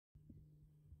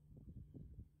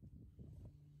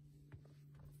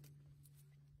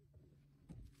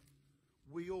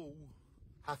We all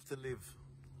have to live.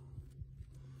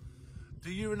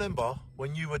 Do you remember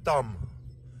when you were dumb?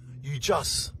 You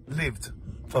just lived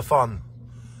for fun.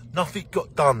 Nothing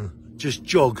got done, just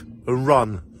jog and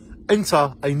run.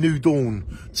 Enter a new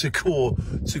dawn to core.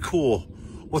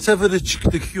 Whatever the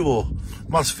cure,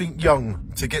 must think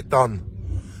young to get done.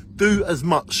 Do as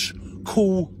much,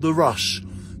 call the rush.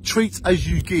 Treat as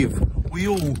you give, we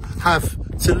all have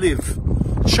to live.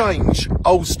 Change,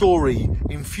 old story,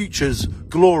 in future's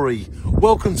glory.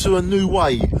 Welcome to a new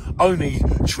way, only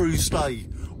true stay.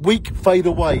 Weak fade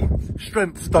away,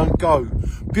 strength don't go.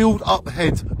 Build up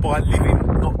head by living,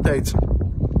 not dead.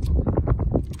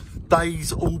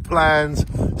 Days all planned,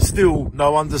 still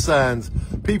no understand.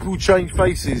 People change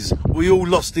faces, we all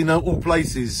lost in all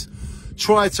places.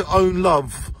 Try to own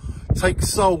love, take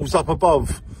souls up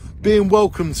above. Being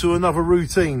welcome to another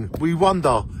routine, we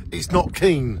wonder, it's not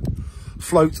keen.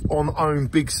 Float on own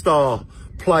big star,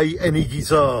 play any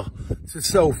guitar. To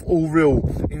self all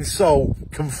real, in soul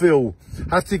can feel.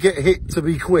 Have to get hit to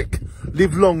be quick,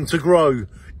 live long to grow.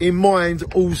 In mind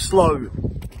all slow,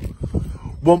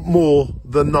 want more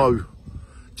than no.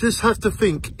 Just have to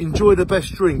think, enjoy the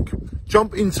best drink.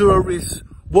 Jump into a risk,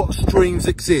 what dreams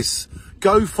exist.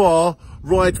 Go far,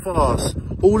 ride fast,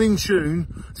 all in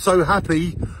tune, so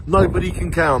happy nobody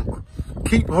can count.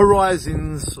 Keep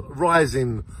horizons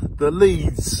rising, the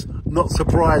leads not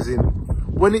surprising.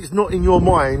 When it's not in your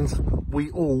mind,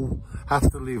 we all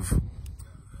have to live.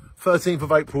 13th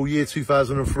of April, year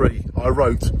 2003, I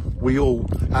wrote, we all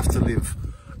have to live.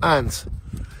 And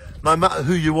no matter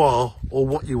who you are or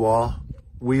what you are,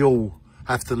 we all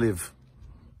have to live.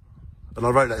 And I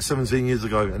wrote that 17 years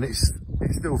ago, and it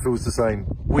still feels the same.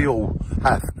 We all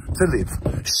have to live.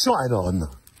 Shine on.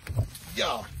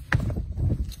 Yeah.